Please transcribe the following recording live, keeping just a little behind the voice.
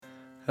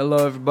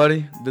Hello,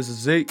 everybody. This is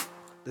Zeke,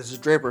 This is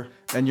Draper.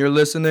 and you're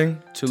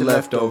listening to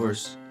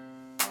Leftovers.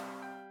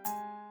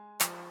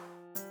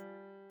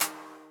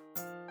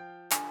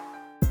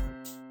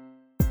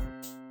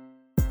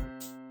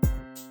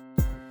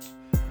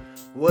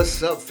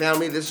 What's up,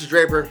 family? This is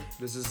Draper,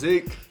 This is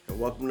Zeke. and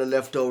welcome to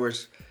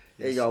Leftovers.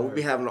 Hey, Yes, y'all, sir. we'll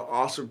be having an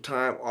awesome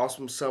time,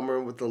 awesome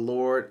summer with the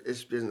Lord.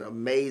 It's been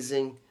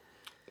amazing.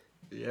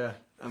 Yeah,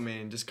 I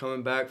mean, just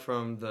coming back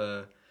from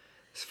the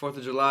 4th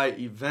of July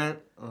event,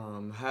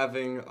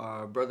 having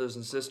our brothers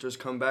and sisters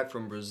come back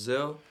from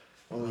Brazil.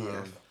 Oh,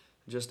 yeah.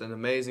 Just an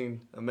amazing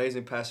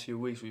past few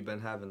weeks we've been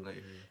having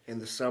lately.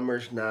 And the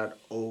summer's not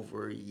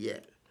over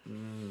yet.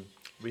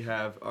 We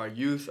have our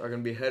youth are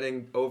going to be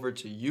heading over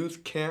to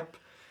youth camp.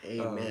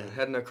 Amen.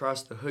 Heading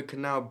across the Hood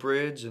Canal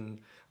Bridge and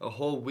a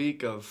whole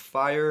week of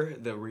Fire,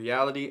 the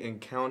Reality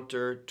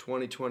Encounter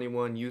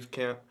 2021 youth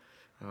camp.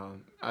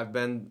 I've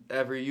been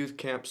every youth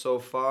camp so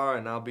far,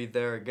 and I'll be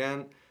there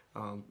again.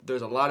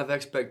 There's a lot of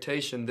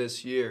expectation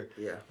this year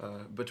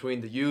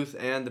between the youth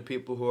and the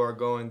people who are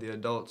going, the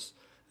adults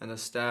and the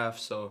staff.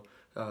 So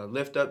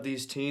lift up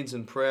these teens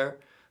in prayer.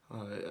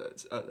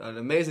 An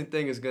amazing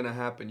thing is going to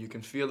happen. You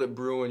can feel it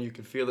brewing. You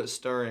can feel it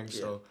stirring.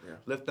 So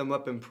lift them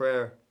up in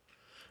prayer.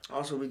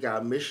 Also, we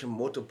got Mission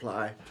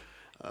Multiply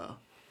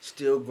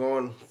still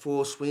going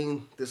full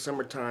swing this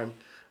summertime.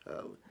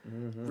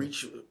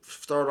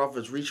 Start off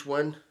as Reach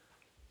One,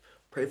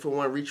 Pray for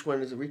One, Reach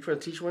One. Is it Reach One,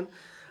 Teach One?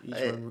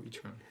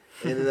 Each one.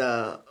 And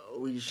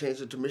we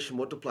changed it to Mission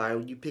Multiply.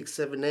 You pick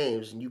 7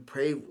 names and you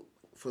pray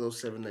for those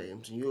 7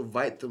 names, and you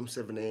invite them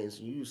 7 names,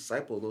 and you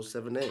disciple those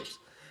 7 names.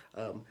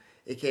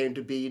 It came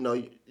to be,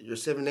 your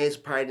 7 names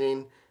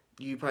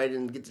you probably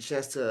didn't get the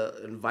chance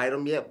to invite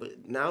them yet,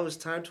 but now it's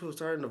time to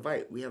start an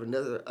invite. We have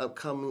another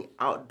upcoming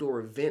outdoor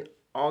event,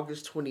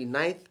 August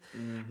 29th.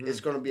 It's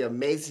going to be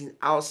amazing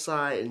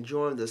outside,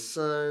 enjoying the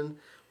sun.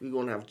 We're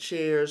going to have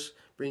chairs.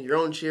 Bring your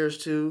own chairs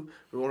too.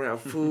 We're going to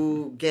have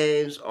food,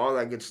 games, all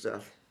that good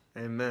stuff.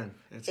 Amen.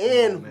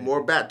 And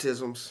more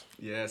baptisms.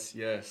 Yes.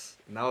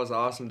 And that was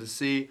awesome to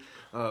see.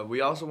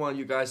 We also want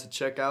you guys to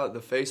check out the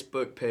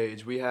Facebook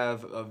page. We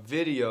have a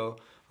video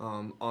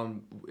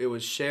it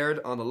was shared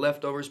on the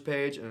Leftovers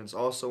page, and it's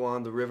also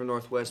on the River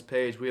Northwest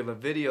page. We have a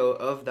video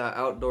of that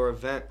outdoor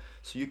event,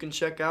 so you can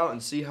check out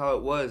and see how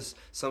it was.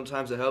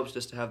 Sometimes it helps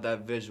just to have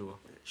that visual.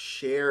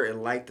 Share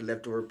and like the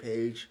Leftover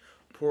page.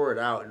 Pour it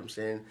out, you know what I'm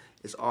saying?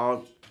 It's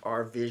all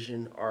our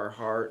vision, our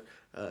heart,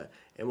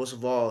 and most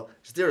of all,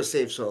 it's there to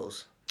save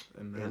souls.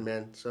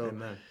 Amen. So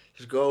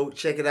just go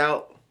check it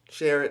out,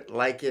 share it,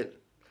 like it.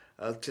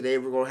 Today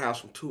we're going to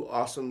have 2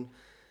 awesome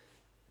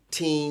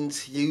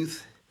teens,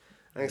 youth.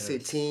 I can say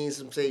teens,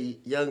 I'm say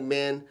young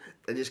men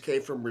that just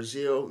came from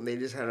Brazil, and they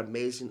just had an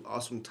amazing,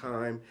 awesome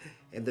time.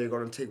 And they're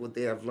going to take what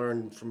they have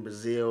learned from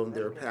Brazil and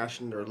their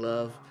passion, their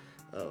love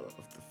of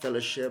the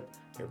fellowship,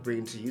 and bring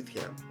it to youth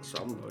camp. So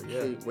I'm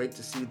can't wait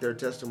to see their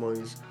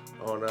testimonies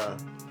on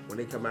when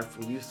they come back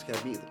from youth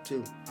camp either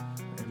too.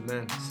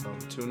 Amen. So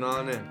tune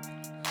on in.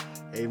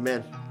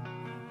 Amen.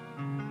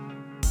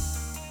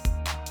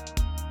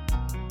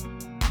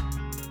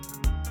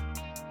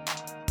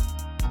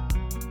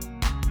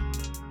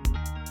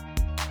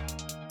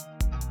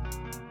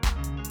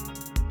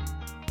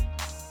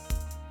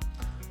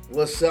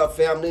 What's up,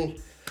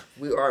 family?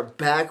 We are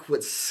back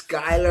with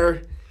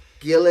Skylar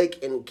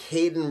Gillick and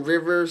Caden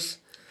Rivers.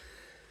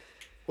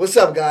 What's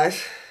up,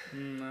 guys?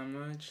 Not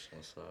much.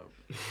 What's up?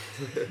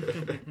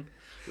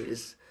 We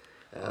just,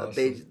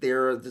 Awesome.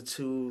 they're the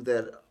 2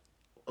 that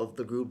of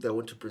the group that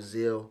went to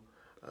Brazil.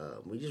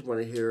 We just want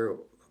to hear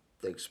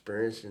the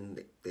experience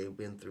and they've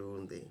been through,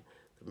 and the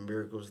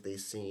miracles they've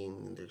seen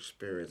and their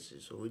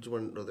experiences. So we just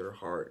want to know their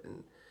heart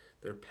and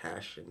their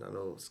passion. I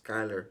know,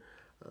 Skylar,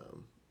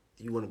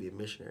 you want to be a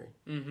missionary.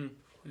 Mm-hmm.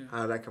 Yeah.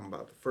 How did that come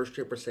about? The first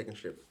trip or second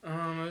trip?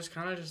 It was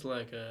kind of just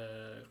like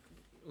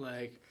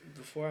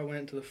before I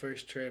went to the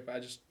first trip, I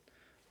just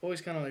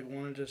always kind of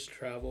wanted to just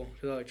travel,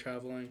 because I like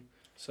traveling.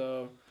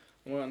 So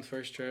I went on the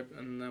first trip,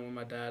 and then with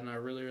my dad, and I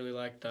really, really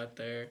liked that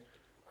there,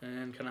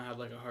 and kind of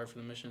had a heart for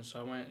the mission. So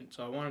I went.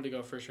 So I wanted to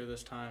go for sure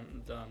this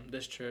time,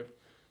 this trip,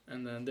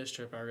 and then this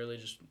trip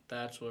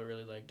that's what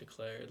really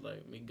declared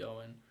me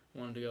going.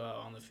 Wanted to go out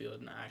on the field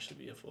and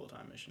actually be a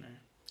full-time missionary.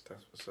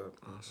 That's what's up.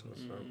 Awesome.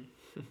 What's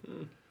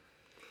up.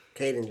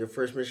 Caden, your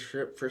first mission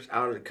trip, first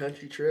out of the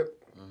country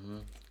trip. Mm-hmm.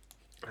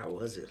 How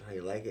was it? How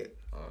you like it?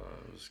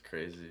 It was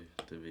crazy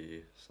to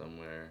be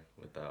somewhere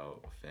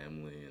without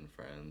family and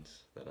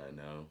friends that I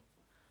know.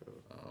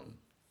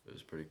 It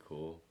was pretty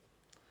cool.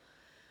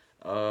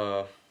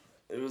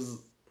 It was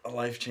a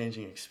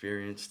life-changing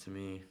experience to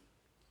me.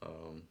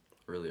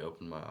 Really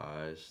opened my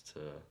eyes to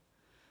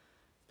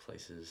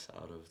places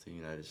out of the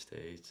United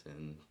States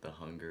and the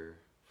hunger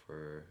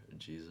for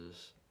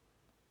Jesus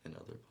in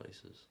other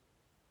places.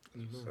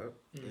 What's up?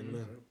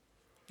 Amen.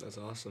 That's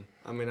awesome.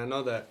 I mean, I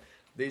know that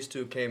these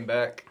 2 came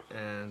back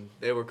and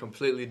they were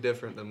completely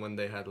different than when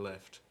they had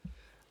left.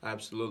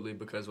 Absolutely,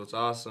 because what's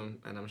awesome,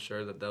 and I'm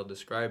sure that they'll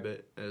describe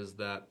it, is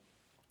that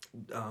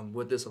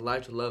with this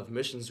Alive to Love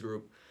missions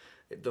group,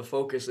 the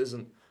focus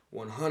isn't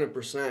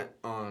 100%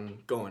 on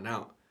going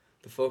out.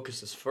 The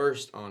focus is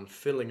first on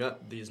filling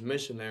up these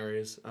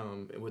missionaries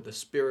with the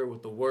Spirit,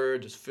 with the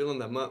Word, just filling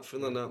them up.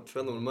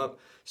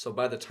 So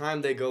by the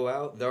time they go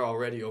out, they're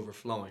already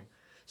overflowing.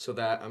 So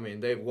that,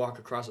 they walk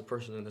across a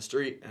person in the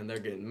street and they're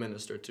getting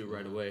ministered to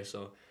right away.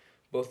 So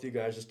both of you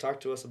guys just talk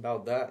to us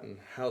about that and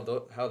how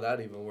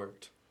that even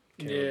worked.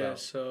 Yeah,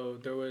 so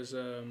there was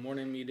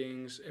morning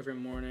meetings every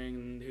morning,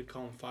 and he'd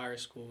call them fire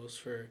schools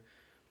for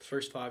the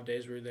first 5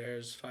 days we were there. It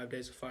was 5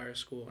 days of fire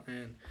school,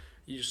 and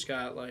you just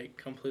got, like,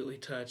 completely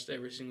touched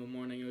every single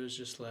morning. It was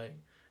just, like,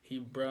 he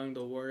brung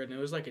the word, and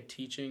it was like a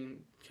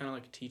teaching, kind of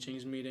like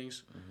teachings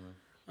meetings,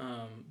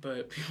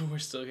 but people were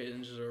still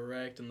getting just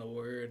wrecked in the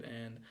word,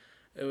 and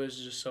it was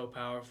just so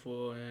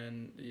powerful,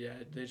 and, yeah,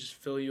 they just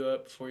fill you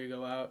up before you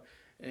go out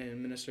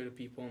and minister to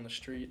people on the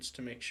streets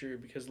to make sure,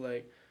 because,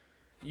 like,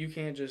 you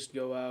can't just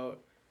go out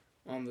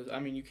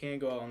you can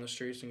go out on the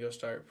streets and go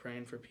start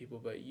praying for people,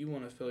 but you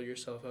want to fill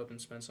yourself up and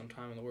spend some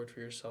time in the Word for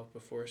yourself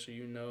before, so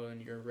you know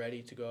and you're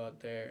ready to go out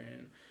there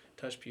and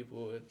touch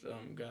people with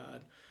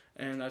God.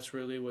 And that's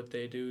really what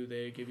they do.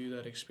 They give you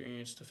that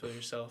experience to fill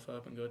yourself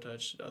up and go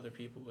touch other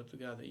people with the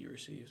God that you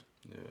received.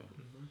 Yeah.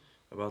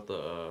 About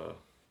the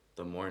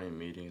morning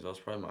meetings, that was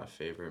probably my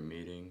favorite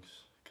meetings,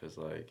 because,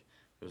 like,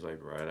 it was,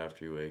 like, right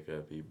after you wake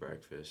up, eat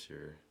breakfast,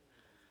 you're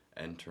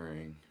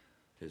entering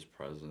His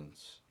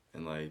presence,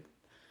 and, like,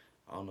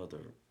 I don't know the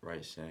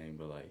right saying,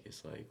 but, like,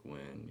 it's like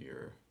when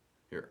you're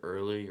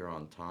early, you're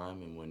on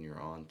time, and when you're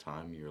on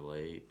time, you're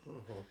late.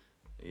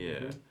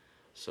 Yeah.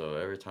 So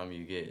every time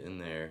you get in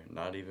there,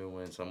 not even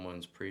when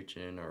someone's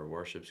preaching or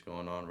worship's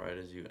going on, right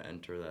as you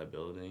enter that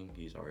building,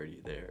 He's already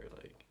there.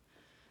 Like,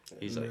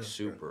 He's, like,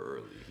 super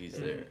early. He's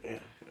there.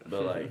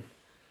 But, like,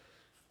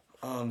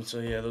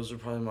 so yeah, those are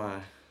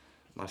probably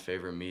my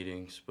favorite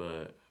meetings,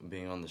 but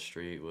being on the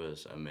street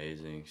was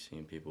amazing,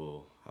 seeing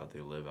people, how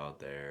they live out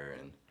there,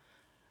 and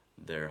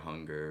their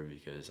hunger,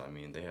 because,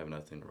 they have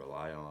nothing to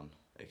rely on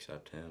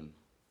except Him,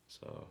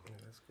 so. Yeah,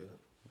 that's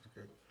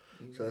good.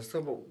 So let's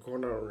talk about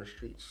going out on the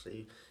streets. So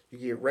you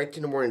get wrecked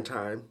in the morning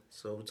time,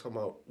 so we're talking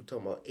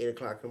about 8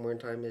 o'clock in the morning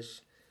time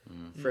ish.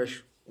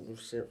 Fresh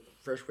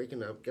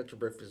waking up, get your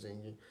breakfast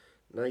in.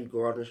 Now you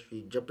go out on the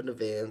street, jump in the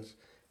vans,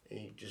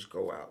 and you just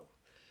go out.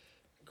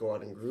 Go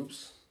out in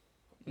groups.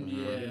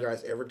 Yeah. You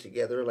guys ever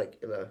together,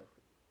 like in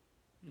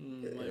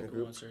a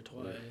group? Once or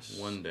twice.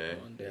 One day.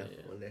 One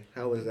day.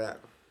 How was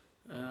that?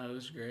 It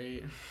was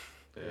great.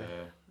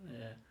 Yeah.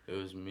 It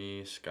was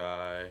me,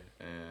 Sky,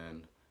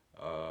 and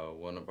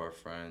one of our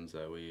friends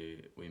that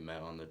we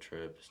met on the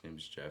trip. His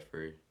name's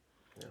Jeffrey.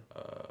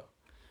 Yeah.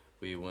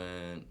 We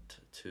went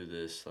to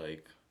this,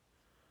 like,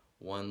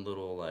 one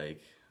little,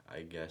 like,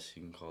 I guess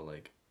you can call,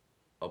 like,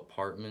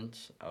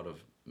 apartments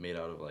made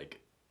out of like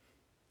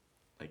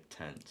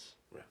tents.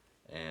 Yeah.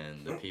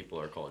 And the people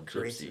are called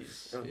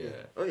gypsies. Oh, yeah.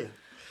 Oh yeah.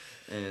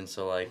 And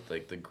so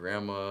like the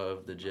grandma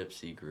of the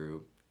gypsy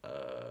group,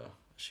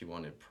 she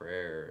wanted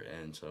prayer,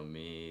 and so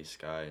me,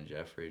 Sky, and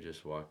Jeffrey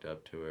just walked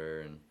up to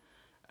her and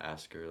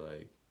asked her,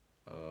 like,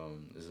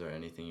 is there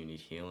anything you need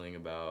healing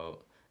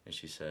about? And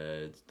she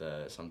said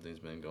that something's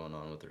been going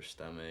on with her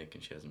stomach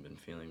and she hasn't been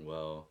feeling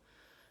well.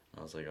 And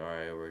I was like, all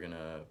right, we're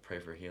gonna pray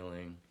for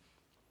healing.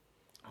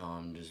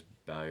 Just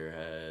bow your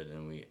head,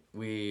 and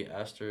we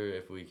asked her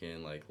if we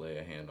can, like, lay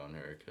a hand on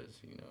her, because,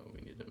 you know, we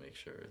need to make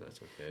sure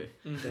that's okay.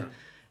 Yeah.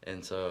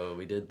 And so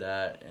we did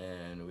that,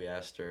 and we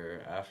asked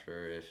her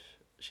after if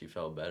she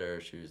felt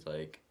better. She was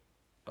like,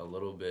 a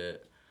little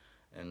bit.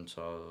 And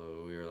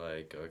so we were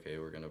like, okay,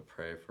 we're going to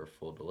pray for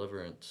full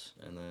deliverance.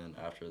 And then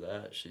after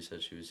that, she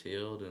said she was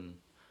healed, and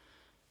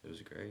it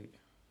was great.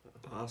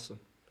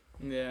 Awesome.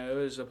 Yeah, it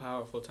was a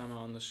powerful time out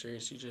on the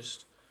streets. You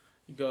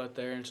go out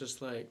there, and it's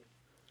just like,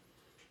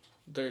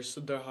 their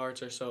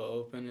hearts are so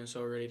open and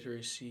so ready to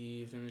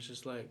receive, and it's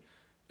just like,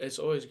 it's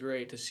always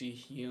great to see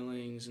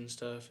healings and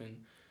stuff and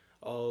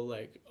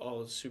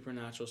all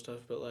supernatural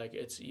stuff, but like,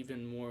 it's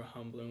even more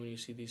humbling when you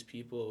see these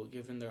people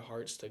giving their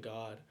hearts to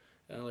God.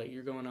 And like,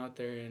 you're going out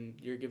there and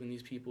you're giving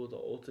these people the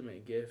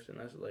ultimate gift, and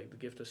that's like the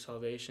gift of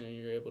salvation, and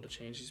you're able to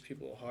change these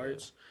people's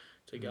hearts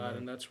to God.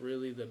 And that's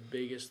really the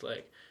biggest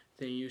like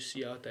thing you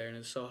see out there, and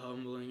it's so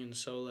humbling, and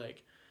so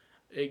like,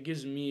 it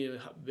gives me a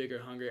bigger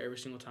hunger every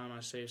single time I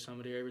save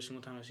somebody, or every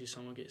single time I see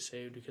someone get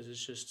saved, because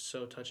it's just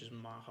so touches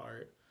my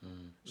heart.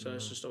 So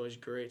it's just always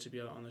great to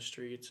be out on the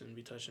streets and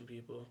be touching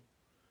people.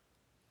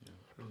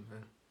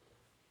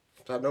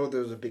 So I know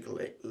there was a big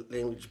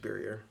language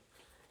barrier,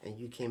 and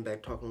you came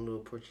back talking a little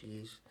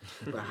Portuguese.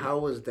 But how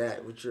was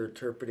that with your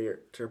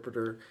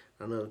interpreter?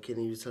 I know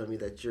Kenny was telling me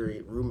that your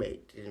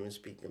roommate didn't even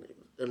speak English,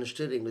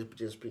 understood English but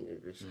didn't speak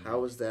English. How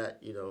was that?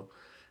 You know,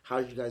 how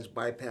did you guys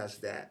bypass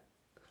that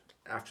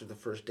after the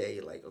first day?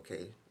 Like,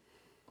 okay,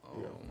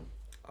 you know.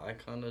 I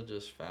kind of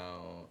just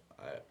found,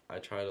 I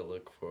try to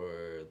look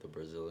for the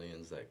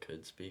Brazilians that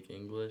could speak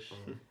English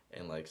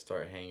and like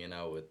start hanging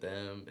out with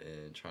them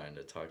and trying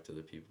to talk to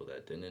the people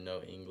that didn't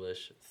know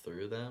English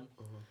through them.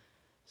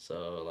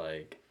 So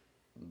like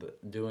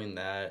doing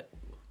that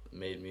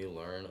made me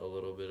learn a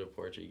little bit of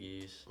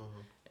Portuguese,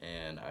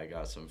 And I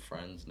got some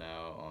friends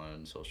now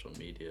on social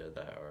media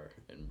that are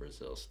in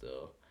Brazil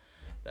still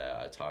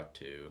that I talk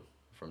to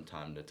from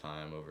time to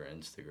time over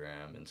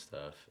Instagram and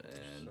stuff.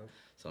 And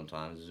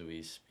sometimes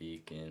we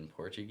speak in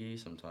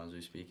Portuguese, sometimes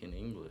we speak in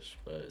English,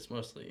 but it's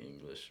mostly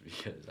English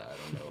because I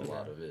don't know a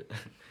lot of it.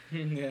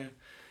 Yeah.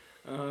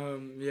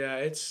 Yeah,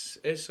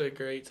 it's a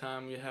great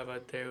time you have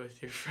out there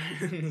with your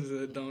friends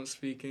that don't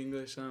speak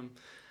English.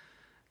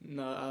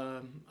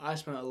 No, I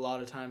spent a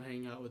lot of time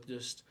hanging out with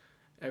just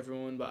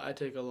everyone, but I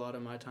take a lot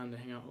of my time to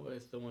hang out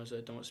with the ones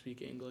that don't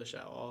speak English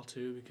at all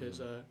too,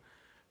 because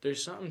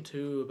there's something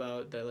too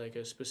about that, like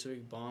a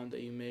specific bond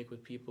that you make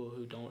with people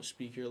who don't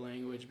speak your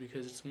language,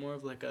 because it's more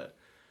of like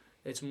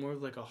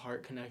a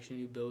heart connection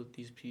you build with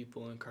these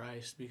people in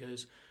Christ,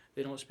 because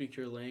they don't speak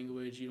your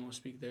language, you don't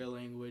speak their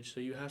language, so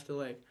you have to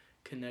like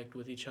connect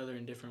with each other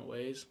in different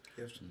ways.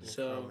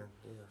 So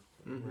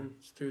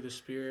it's through the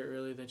Spirit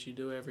really that you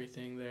do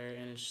everything there,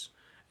 and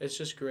it's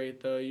just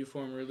great though. You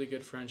form really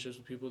good friendships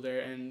with people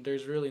there, and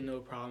there's really no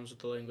problems with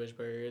the language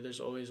barrier.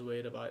 There's always a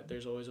way to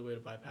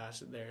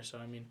bypass it there. So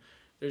I mean,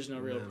 there's no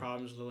real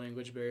problems with the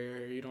language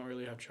barrier. You don't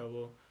really have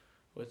trouble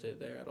with it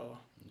there at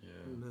all. Yeah.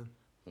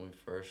 When we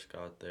first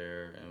got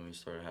there and we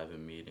started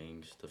having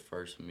meetings, the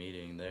first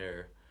meeting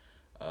there,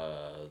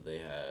 they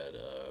had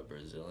a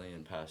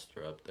Brazilian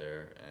pastor up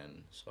there,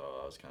 and so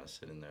I was kind of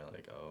sitting there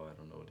like, oh, I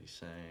don't know what he's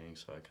saying,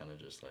 so I kind of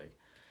just like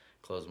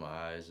closed my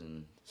eyes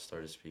and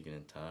started speaking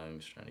in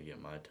tongues, trying to get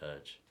my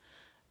touch,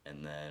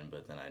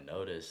 but then I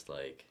noticed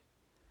like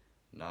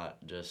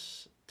not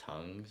just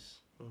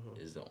tongues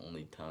is the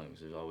only tongues,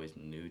 there's always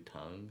new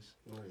tongues.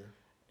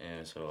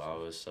 And so I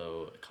was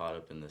so caught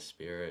up in the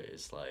Spirit.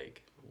 It's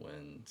like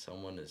when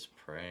someone is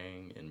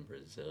praying in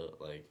Brazil,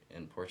 like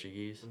in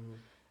Portuguese,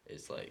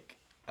 it's like,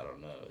 I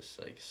don't know, it's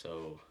like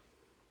so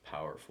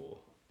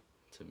powerful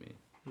to me.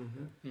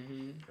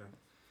 And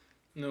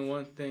then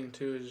one thing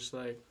too is just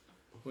like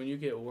when you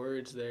get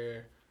words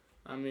there,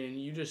 I mean,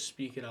 you just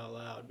speak it out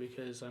loud,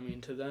 because I mean,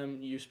 to them,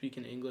 you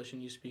speaking English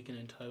and you speaking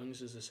in tongues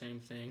is the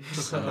same thing.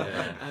 So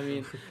I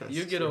mean,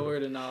 you get a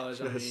word of knowledge.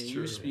 I mean,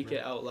 you speak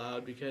it out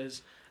loud,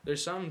 because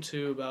there's something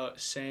too about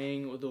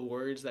saying the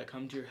words that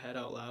come to your head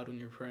out loud when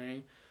you're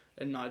praying,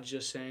 and not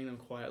just saying them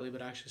quietly,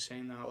 but actually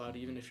saying them out loud,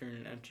 even if you're in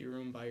an empty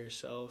room by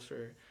yourself,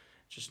 or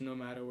just no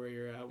matter where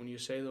you're at. When you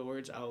say the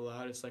words out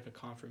loud, it's like a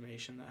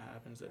confirmation that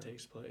happens, that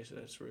takes place.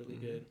 That's really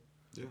good.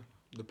 Yeah,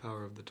 the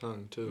power of the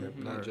tongue too.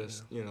 Not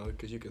just,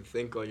 because you can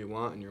think all you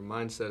want and your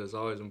mindset is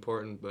always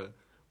important, but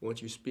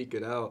once you speak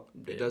it out,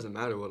 it doesn't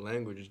matter what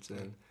language it's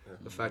in.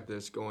 The fact that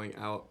it's going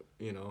out,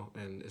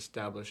 and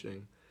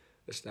establishing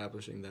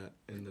that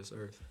in this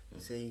earth.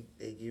 Say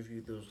they give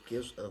you those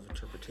gifts of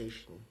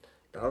interpretation,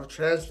 not of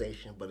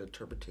translation, but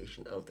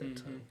interpretation of that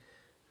tongue.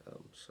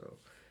 So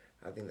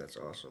I think that's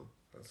awesome.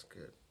 That's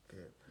good.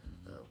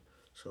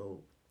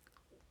 So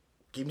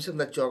give me something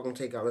that y'all gonna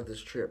take out of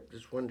this trip.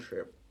 This one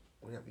trip.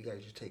 What have you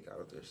guys just take out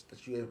of this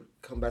that you have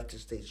come back to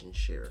the States and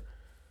share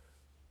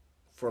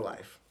for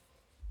life?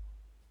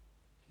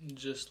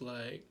 Just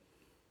like,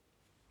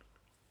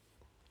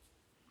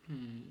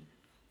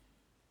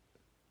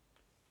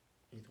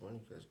 Either one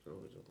of you guys go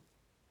with them.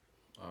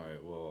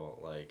 Alright, well,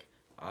 like,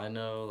 I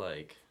know,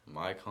 like,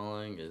 my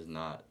calling is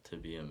not to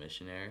be a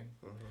missionary,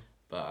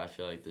 but I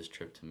feel like this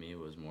trip to me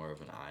was more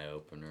of an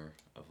eye-opener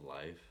of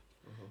life,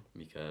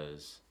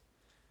 because,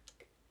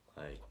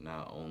 like,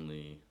 not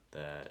only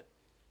that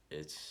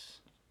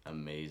it's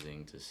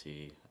amazing to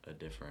see a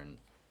different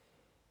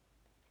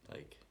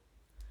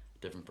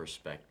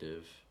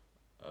perspective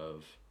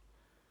of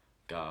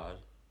God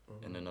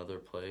in another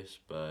place,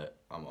 but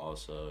I'm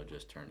also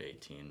just turned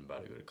 18,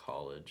 about to go to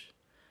college,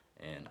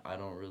 and I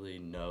don't really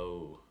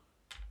know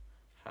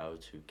how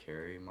to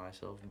carry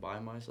myself by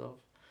myself.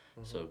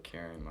 So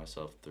carrying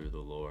myself through the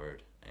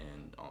Lord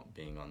and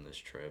being on this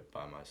trip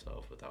by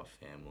myself without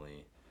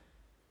family.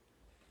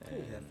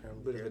 And a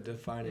bit of a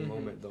defining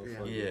moment though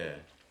for you. Yeah.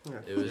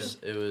 It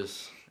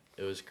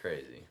was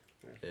crazy.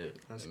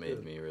 It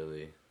made me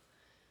really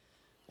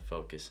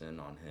focus in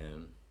on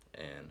Him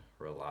and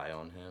rely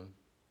on Him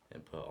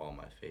and put all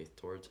my faith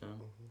towards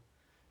Him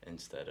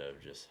instead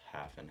of just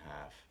half and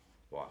half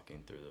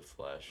walking through the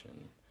flesh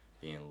and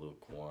being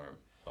lukewarm,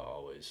 but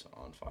always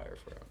on fire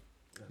for Him.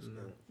 That's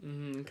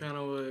good. Kind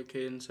of what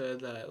Caden said,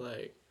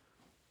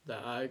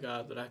 that I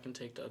got that I can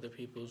take to other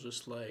people is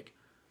just like,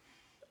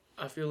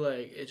 I feel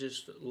like it's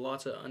just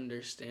lots of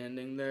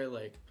understanding there.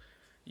 Like,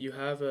 you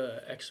have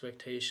a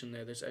expectation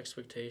there. There's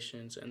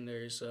expectations, and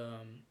there's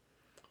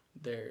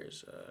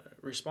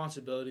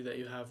responsibility that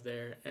you have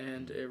there,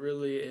 and it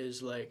really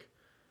is like,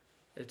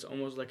 it's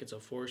almost like it's a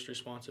forced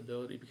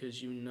responsibility,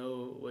 because you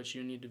know what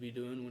you need to be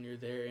doing when you're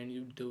there, and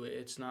you do it.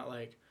 It's not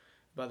like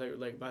by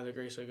the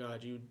grace of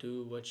God, you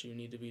do what you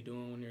need to be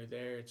doing when you're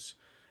there.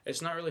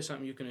 It's not really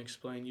something you can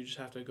explain. You just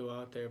have to go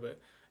out there, but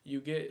you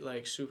get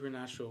like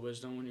supernatural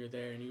wisdom when you're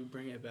there, and you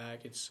bring it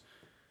back. It's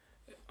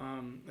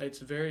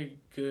very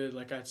good,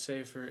 like I'd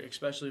say,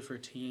 especially for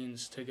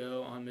teens to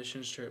go on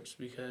missions trips,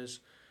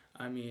 because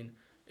I mean,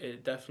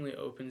 it definitely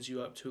opens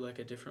you up to like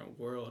a different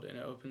world, and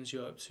it opens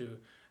you up to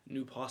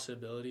new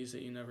possibilities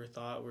that you never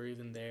thought were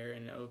even there,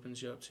 and it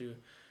opens you up to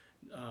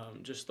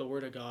just the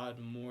Word of God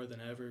more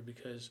than ever,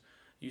 because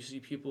you see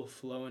people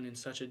flowing in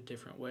such a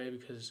different way.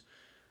 Because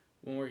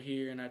when we're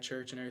here and at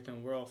church and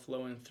everything, we're all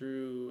flowing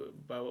through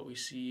by what we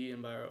see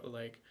and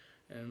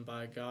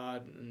by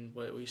God and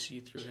what we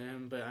see through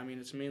Him. But I mean,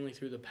 it's mainly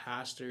through the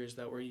pastors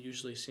that we're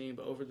usually seeing.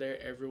 But over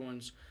there,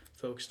 everyone's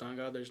focused on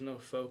God. There's no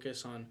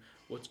focus on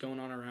what's going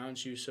on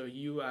around you. So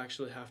you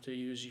actually have to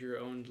use your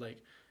own,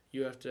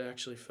 you have to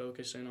actually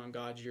focus in on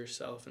God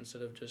yourself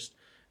instead of just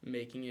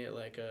making it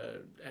like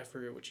a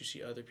effort, what you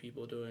see other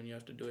people doing. You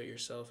have to do it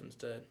yourself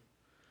instead.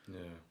 Yeah.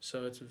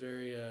 So it's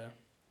a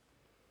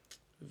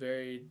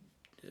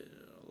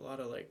lot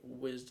of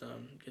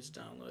wisdom gets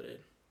downloaded.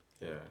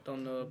 Yeah.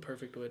 Don't know a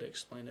perfect way to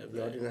explain it.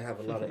 Y'all didn't have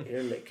a lot of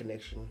internet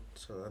connection,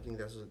 so I think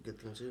that's a good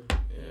thing too.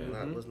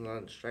 Yeah. It wasn't a lot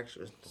of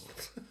distractions.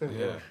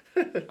 Yeah.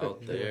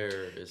 Out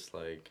there, it's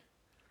like,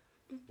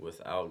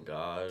 without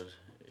God,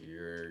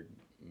 you're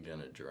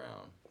gonna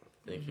drown.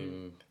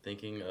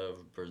 Thinking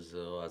of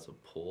Brazil as a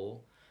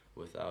pool,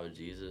 without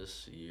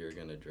Jesus, you're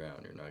gonna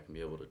drown. You're not gonna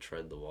be able to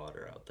tread the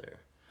water out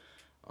there.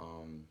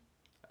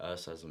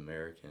 Us as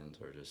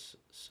Americans are just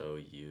so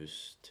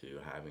used to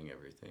having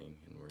everything,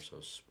 and we're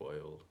so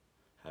spoiled,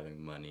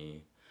 having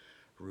money,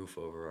 roof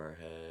over our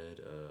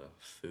head,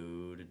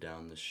 food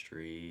down the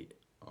street,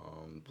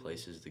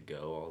 places to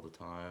go all the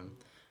time.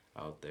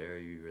 Out there,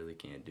 you really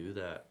can't do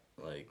that.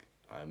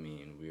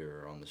 We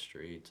are on the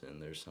streets,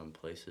 and there's some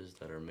places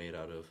that are made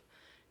out of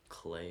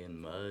clay and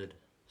mud,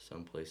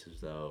 some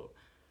places without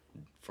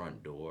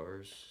front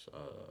doors,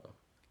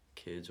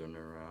 kids running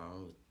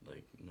around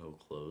with no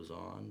clothes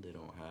on. They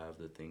don't have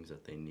the things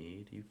that they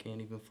need. You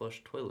can't even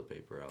flush toilet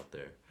paper out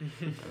there.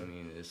 I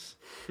mean, it's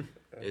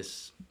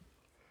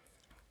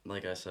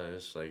like I said,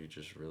 it's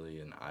just really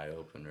an eye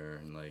opener.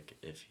 And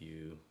if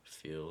you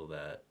feel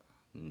that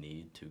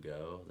need to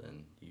go,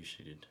 then you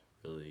should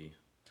really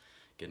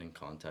get in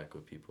contact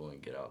with people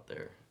and get out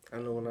there. I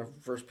know when I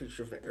first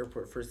picture from the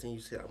airport, first thing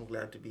you said, I'm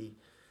glad to be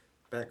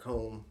back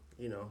home.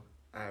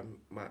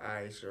 My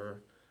eyes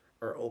are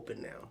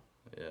open now.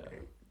 Yeah.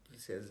 And he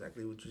said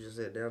exactly what you just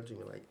said down to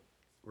me,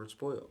 we're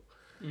spoiled.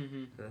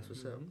 And that's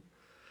what's up.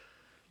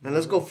 Now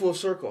let's go full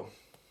circle.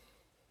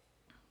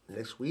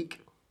 Next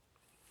week,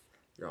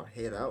 y'all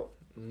head out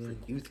for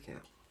youth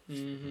camp.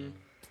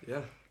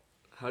 Yeah.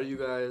 How do you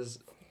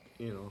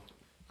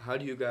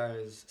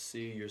guys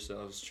see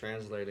yourselves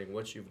translating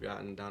what you've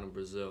gotten down in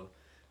Brazil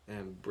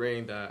and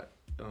bring that?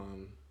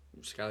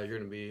 Skylar, you're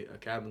gonna be a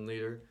cabin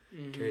leader.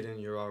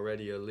 Caden, you're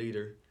already a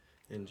leader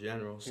in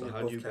general. So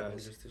how do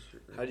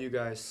you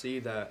guys see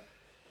that,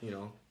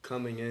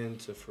 coming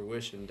into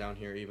fruition down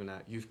here, even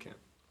at youth camp?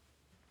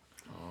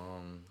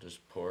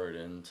 Just pour it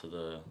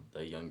into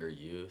the younger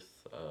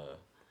youth.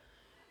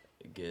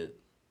 Get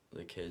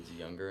the kids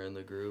younger in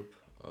the group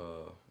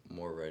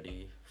more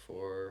ready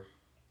for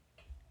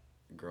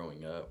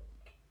growing up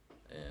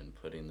and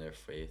putting their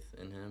faith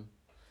in Him.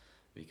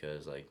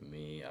 Because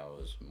me, I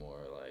was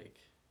more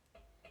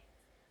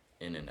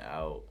in and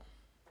out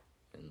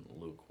and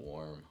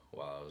lukewarm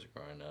while I was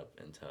growing up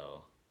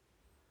until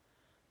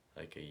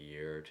a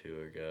year or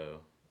two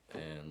ago.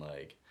 And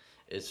I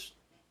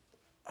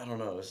don't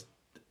know,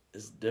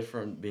 it's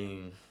different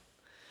being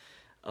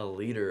a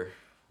leader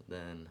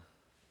than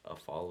a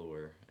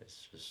follower.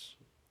 It's just,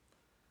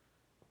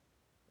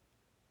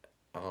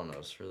 I don't know,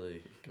 it's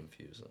really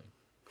confusing.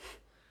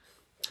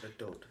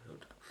 Adult.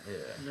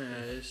 Yeah,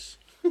 it's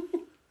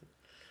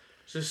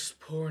just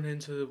pouring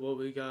into what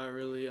we got,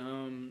 really.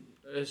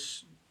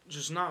 It's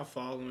just not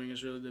following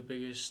is really the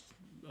biggest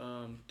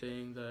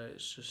thing. That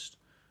it's just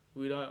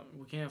we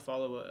can't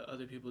follow what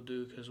other people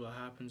do, because what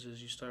happens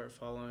is you start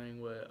following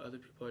what other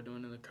people are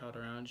doing in the crowd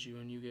around you,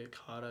 and you get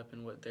caught up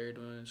in what they're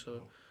doing.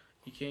 So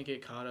you can't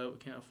get caught up. We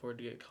can't afford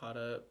to get caught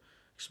up,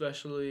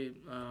 especially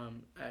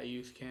at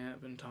youth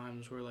camp and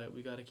times where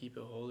we got to keep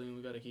it holy and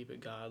we got to keep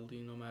it godly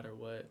no matter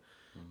what.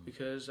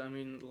 Because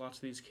lots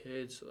of these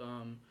kids,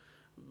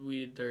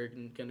 they're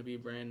gonna be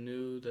brand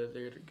new, that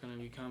they're gonna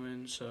be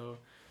coming. So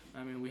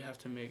we have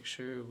to make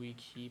sure we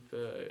keep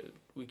a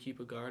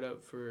guard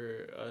up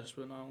for us,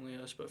 but not only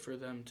us, but for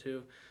them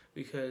too,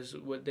 because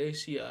what they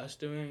see us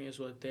doing is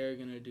what they're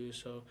gonna do.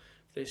 So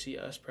if they see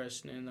us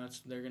pressing in,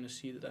 they're gonna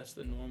see that's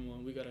the normal,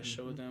 and we gotta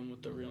show them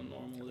what the real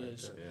normal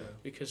is.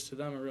 Because to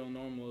them, a real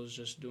normal is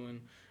just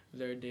doing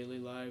their daily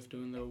life,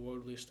 doing their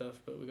worldly stuff,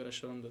 but we gotta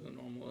show them that the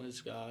normal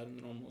is God, and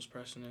the normal is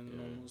pressing in, the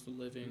normal is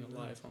living a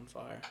life on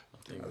fire. I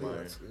think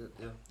that's good.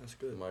 Yeah, that's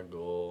good. My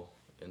goal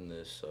in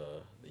this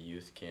the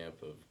youth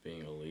camp of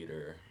being a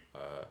leader,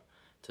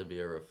 to be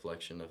a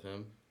reflection of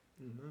Him.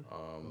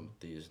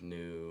 These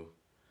new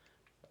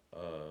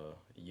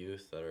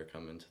youth that are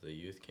coming to the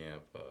youth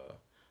camp,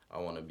 I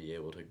want to be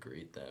able to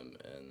greet them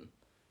and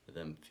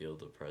them feel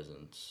the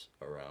presence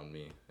around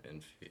me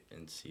and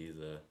see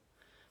the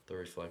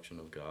reflection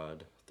of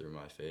God through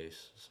my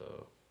face.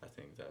 So I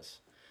think that's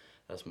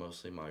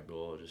mostly my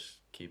goal, just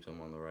keep them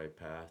on the right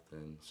path,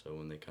 and so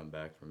when they come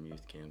back from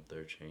youth camp,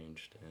 they're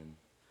changed and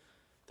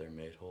they're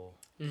made whole.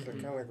 So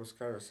kind of like what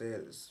Skylar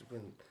said, it's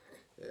been,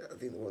 I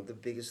think one of the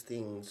biggest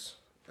things,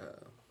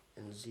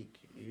 and Zeke,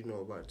 you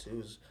know about it too,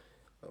 is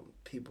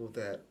people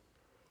that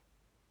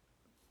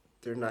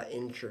they're not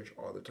in church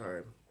all the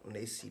time. When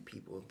they see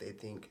people, they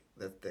think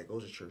that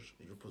goes to church,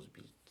 you're supposed to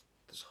be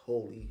this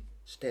holy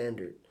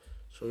standard.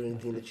 So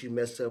anything that you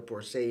mess up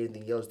or say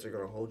anything else, they're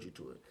gonna hold you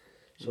to it.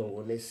 So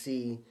when they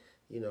see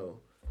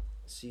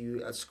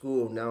you at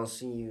school, now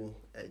see you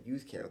at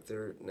youth camp,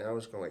 they're now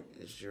it's gonna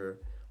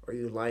are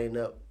you lining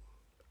up?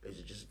 Is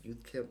it just a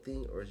youth camp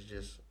thing, or is it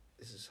just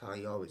this is how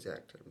you always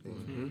act? Type of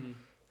thing?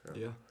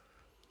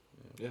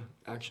 Yeah.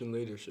 Action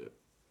leadership.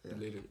 Yeah.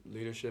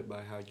 Leadership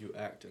by how you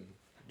act and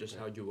just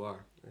how you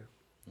are. Yeah.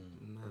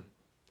 Man.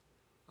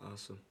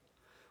 Awesome.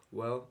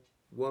 Well,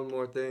 one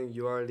more thing.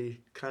 You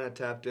already kind of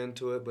tapped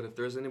into it, but if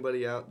there's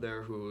anybody out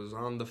there who's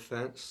on the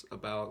fence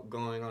about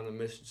going on a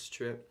missions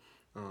trip,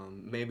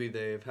 maybe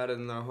they've had it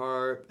in their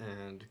heart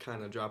and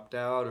kind of dropped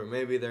out, or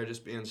maybe they're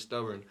just being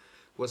stubborn,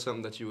 what's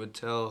something that you would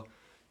tell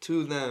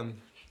to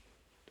them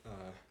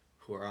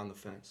who are on the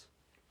fence?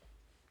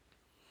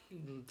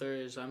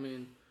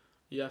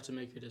 You have to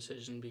make your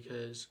decision,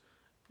 because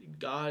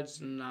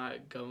God's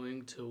not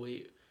going to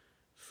wait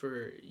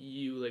for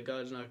you. Like,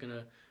 God's not going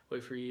to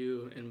wait for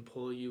you and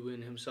pull you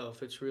in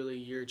himself. It's really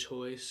your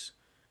choice.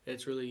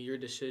 It's really your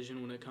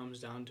decision when it comes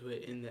down to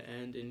it in the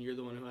end, and you're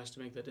the one who has to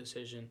make that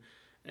decision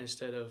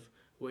instead of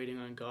waiting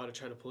on God to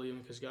try to pull you in,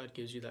 because God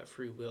gives you that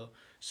free will.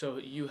 So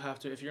you have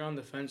to, if you're on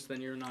the fence,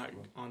 then you're not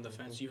on the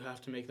fence. You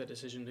have to make that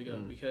decision to go,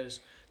 because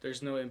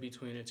there's no in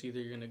between. It's either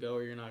you're going to go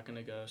or you're not going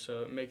to go.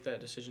 So make that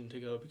decision to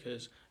go,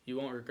 because you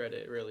won't regret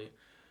it, really.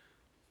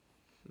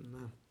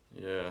 No.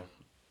 Yeah.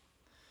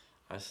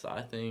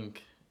 I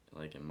think,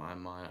 like, in my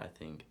mind, I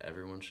think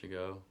everyone should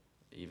go,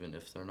 even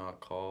if they're not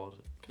called,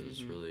 because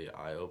it's really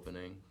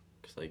eye-opening.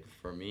 Because, like,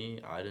 for me,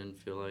 I didn't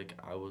feel like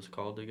I was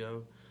called to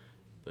go.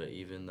 But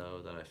even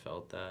though that I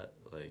felt that,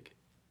 like,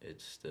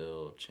 it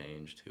still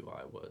changed who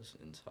I was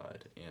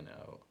inside and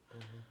out.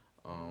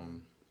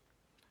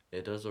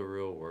 It does a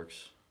real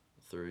works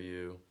through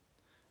you.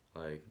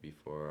 Like,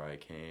 before I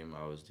came,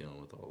 I was dealing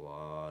with a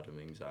lot of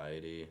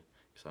anxiety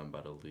because I'm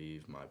about to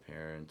leave my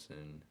parents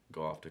and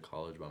go off to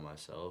college by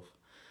myself.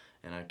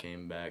 And I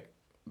came back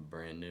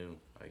brand new.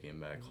 I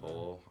came back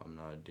whole. I'm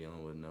not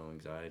dealing with no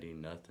anxiety,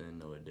 nothing,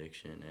 no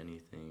addiction,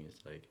 anything.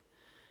 It's like,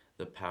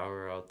 the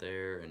power out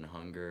there and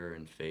hunger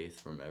and faith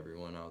from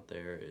everyone out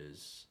there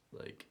is,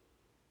 like,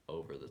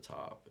 over the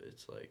top.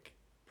 It's like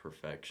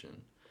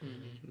perfection.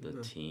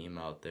 The team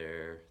out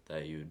there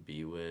that you'd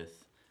be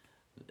with,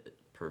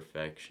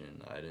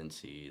 perfection. I didn't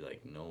see,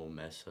 like, no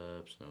mess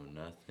ups, no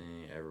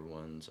nothing.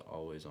 Everyone's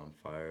always on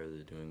fire.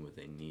 They're doing what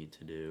they need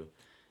to do.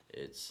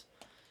 It's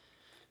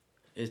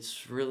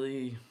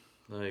really,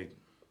 like,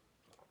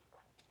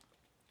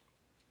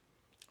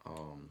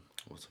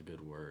 what's a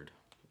good word?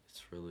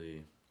 It's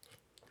really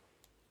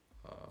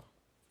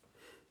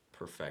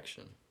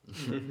perfection.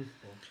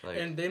 Like,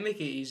 and they make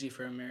it easy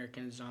for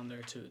Americans on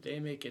there too. They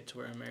make it to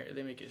where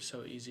they make it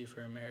so easy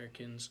for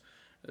Americans.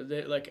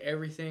 They, like,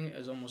 everything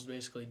is almost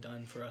basically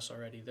done for us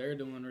already. They're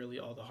doing really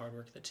all the hard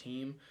work, the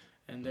team,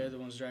 and they're the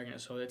ones dragging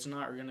it. So it's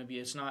not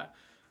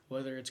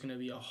whether it's gonna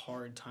be a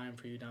hard time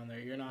for you down there.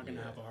 You're not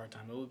gonna have a hard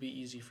time. It will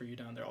be easy for you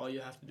down there. All you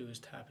have to do is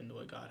tap into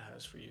what God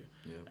has for you,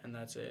 and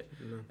that's it.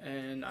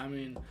 And I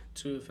mean,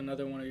 too, if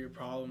another one of your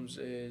problems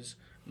is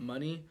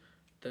money,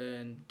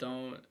 then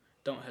don't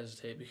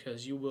hesitate,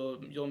 because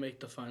you'll make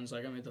the funds.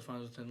 Like, I made the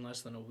funds within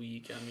less than a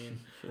week. I mean,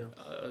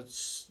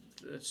 it's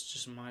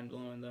just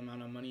mind-blowing the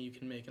amount of money you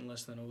can make in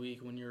less than a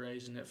week when you're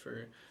raising it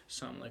for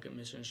something like a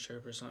missions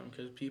trip or something,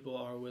 because people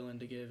are willing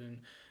to give,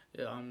 and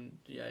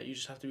you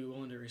just have to be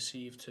willing to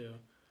receive too.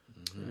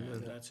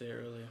 And that's it,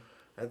 really.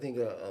 I think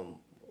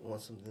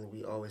something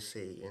we always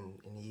say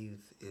in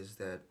youth is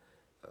that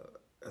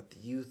if the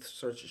youth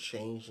starts to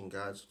change and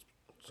God's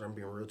starting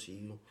being real to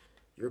you,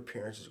 your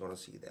parents is going to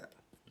see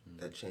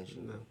that change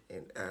in you.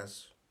 And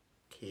as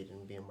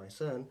Caden being my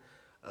son,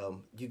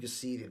 you can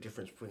see the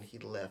difference when he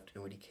left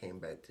and when he came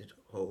back. The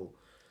whole,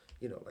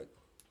 like,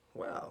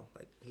 wow,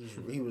 like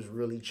he was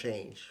really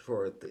changed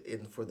for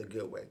the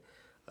good way.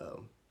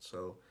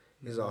 So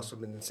it's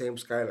awesome. And the same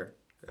Skylar,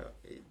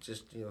 it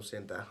just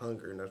saying that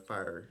hunger and that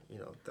fire,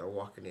 they're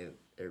walking in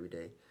every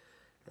day.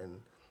 And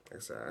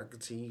like I said, I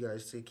could see you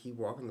guys to keep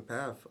walking the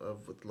path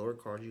of what the Lord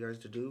called you guys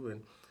to do.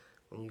 And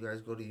when you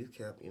guys go to youth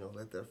camp,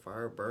 let that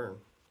fire burn.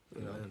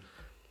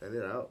 Let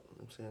it out.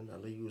 I'm saying, I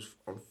know you was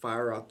on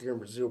fire out there in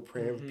Brazil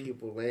praying for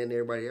people, laying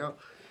everybody out.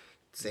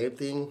 Same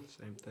thing.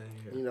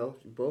 Here. You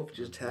both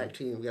just tag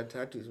team. We got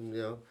tag teams.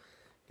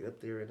 Get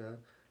up there and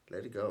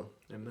let it go.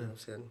 Amen. You know what I'm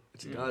saying?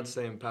 It's God's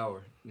same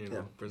power.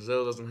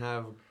 Brazil doesn't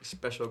have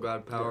special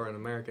God power, and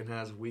American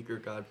has weaker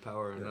God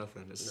power or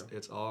nothing.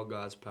 It's all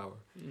God's power.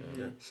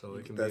 So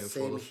it can be in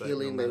full effect. That same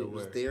healing that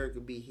was there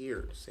could be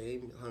here.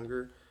 Same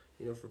hunger,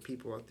 for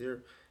people out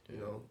there.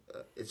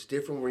 It's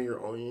different when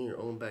you're in your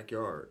own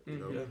backyard.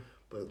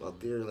 But out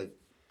there, like,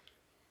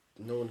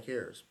 no one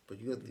cares. But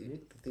you got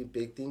the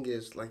big thing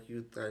is, like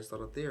you guys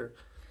thought out there,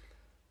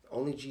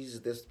 only Jesus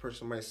this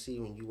person might see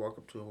when you walk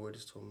up to him. What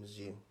is to him is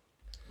you.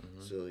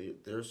 Mm-hmm. So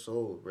their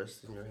soul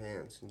rests in your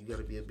hands, and you got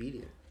to be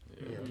obedient.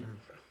 Yeah.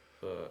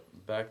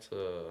 But back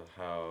to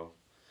how,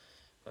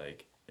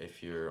 like,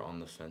 if you're on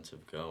the fence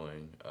of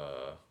going,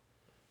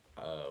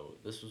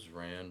 this was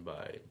ran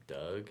by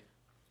Doug,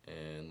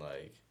 and,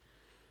 like,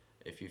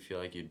 if you feel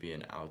like you'd be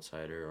an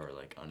outsider or,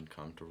 like,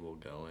 uncomfortable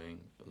going,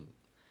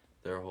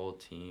 their whole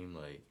team,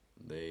 like,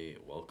 they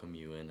welcome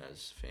you in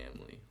as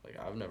family. Like,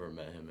 I've never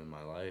met him in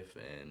my life,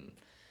 and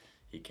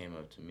he came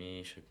up to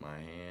me, shook my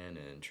hand,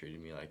 and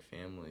treated me like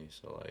family.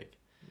 So, like,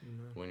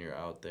 when you're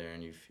out there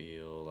and you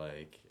feel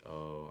like,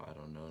 oh, I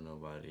don't know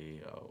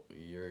nobody, oh,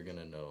 you're going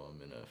to know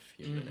them in a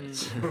few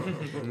minutes.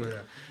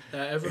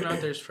 Everyone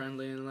out there is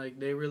friendly, and, like,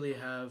 they really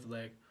have,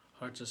 like,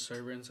 hearts of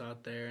servants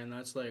out there. And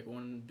that's, like,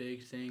 one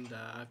big thing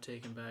that I've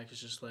taken back is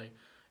just, like,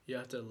 you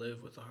have to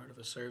live with the heart of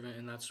a servant,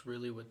 and that's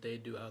really what they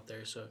do out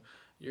there. So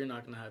you're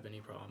not going to have any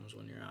problems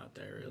when you're out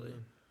there, really.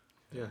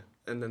 Yeah,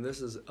 and then this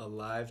is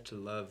Alive to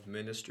Love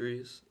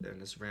Ministries, and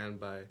it's ran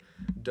by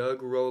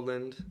Doug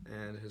Rowland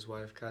and his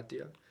wife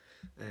Katia,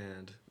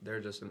 and they're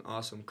just an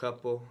awesome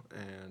couple,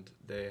 and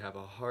they have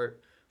a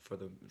heart for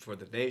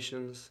the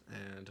nations,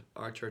 and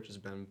our church has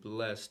been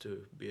blessed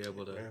to be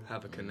able to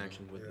have a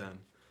connection with them.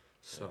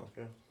 So,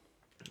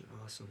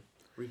 awesome.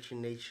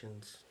 Reaching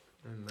nations.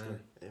 Amen.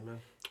 Amen.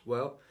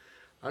 Well,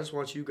 I just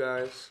want you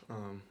guys,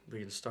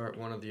 we can start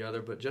one or the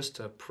other, but just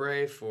to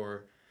pray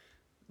for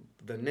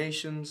the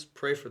nations,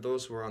 pray for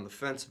those who are on the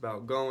fence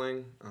about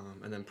going,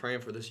 and then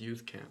praying for this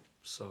youth camp.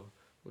 So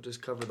we'll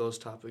just cover those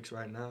topics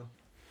right now.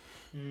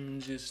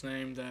 Just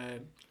name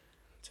that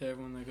to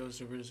everyone that goes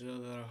to Brazil,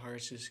 that our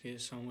hearts just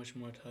get so much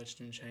more touched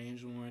and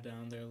changed when we're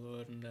down there,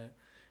 Lord, and that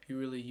you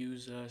really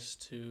use us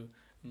to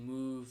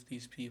move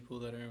these people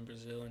that are in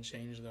Brazil and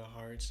change their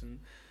hearts, and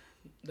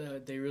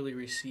that they really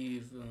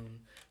receive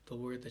the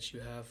word that you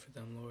have for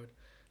them, Lord.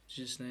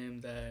 Just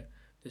name that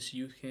this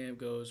youth camp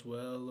goes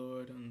well,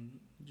 Lord, in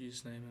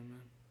Jesus' name,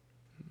 amen.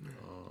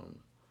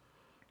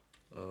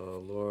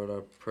 Lord, I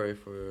pray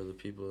for the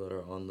people that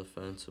are on the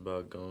fence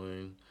about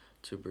going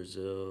to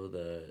Brazil,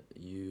 that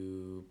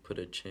you put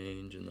a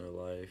change in their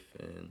life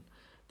and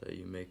that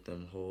you make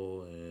them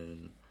whole,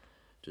 and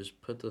just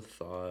put the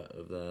thought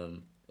of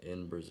them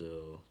in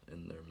Brazil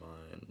in their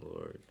mind,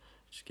 Lord.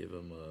 Just give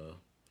them a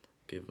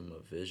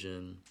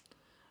vision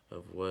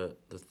of what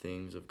the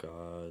things of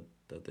God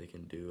that they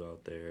can do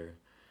out there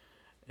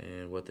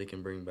and what they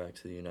can bring back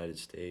to the United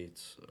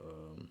States,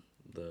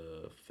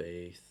 the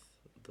faith,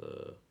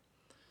 the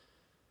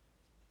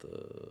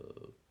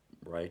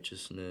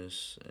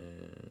righteousness,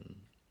 and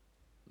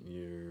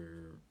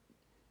your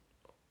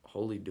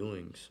holy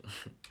doings.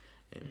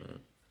 Amen.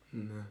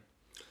 Amen.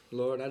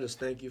 Lord, I just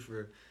thank you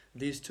for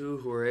these two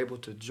who are able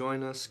to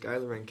join us,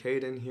 Skylar and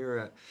Caden, here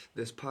at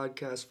this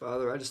podcast,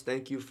 Father. I just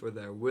thank you for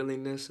their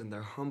willingness and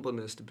their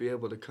humbleness to be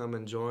able to come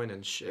and join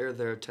and share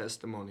their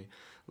testimony.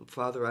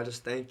 Father, I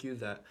just thank you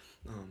that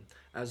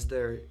as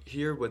they're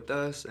here with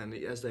us and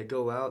as they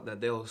go out,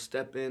 that they'll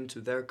step into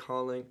their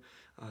calling.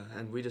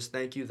 And we just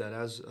thank you that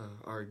as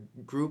our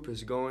group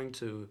is going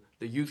to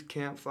the youth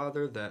camp,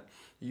 Father, that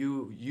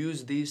you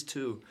use these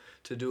two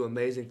to do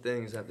amazing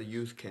things at the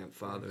youth camp,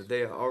 Father.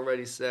 They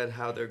already said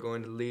how they're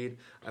going to lead.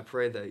 I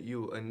pray that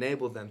you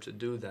enable them to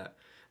do that.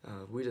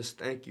 We just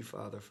thank you,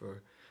 Father,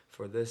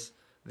 for this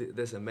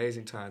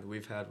amazing time that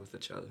we've had with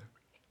each other.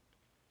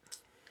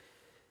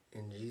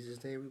 In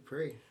Jesus' name we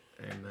pray.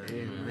 Amen.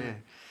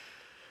 Amen.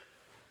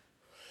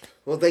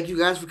 Well, thank you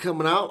guys for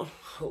coming out.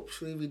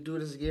 Hopefully we do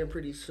this again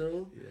pretty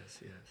soon. Yes.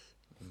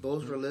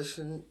 Those who are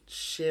listening,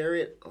 share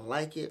it,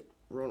 like it.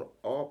 We're on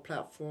all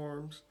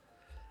platforms.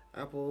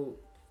 Apple,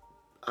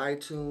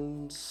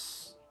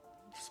 iTunes,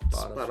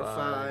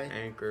 Spotify,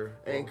 Anchor.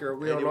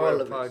 We're on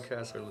all of it.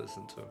 Podcasts are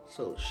listened to.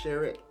 So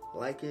share it,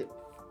 like it.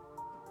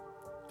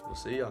 We'll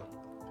see y'all.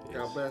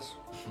 God bless.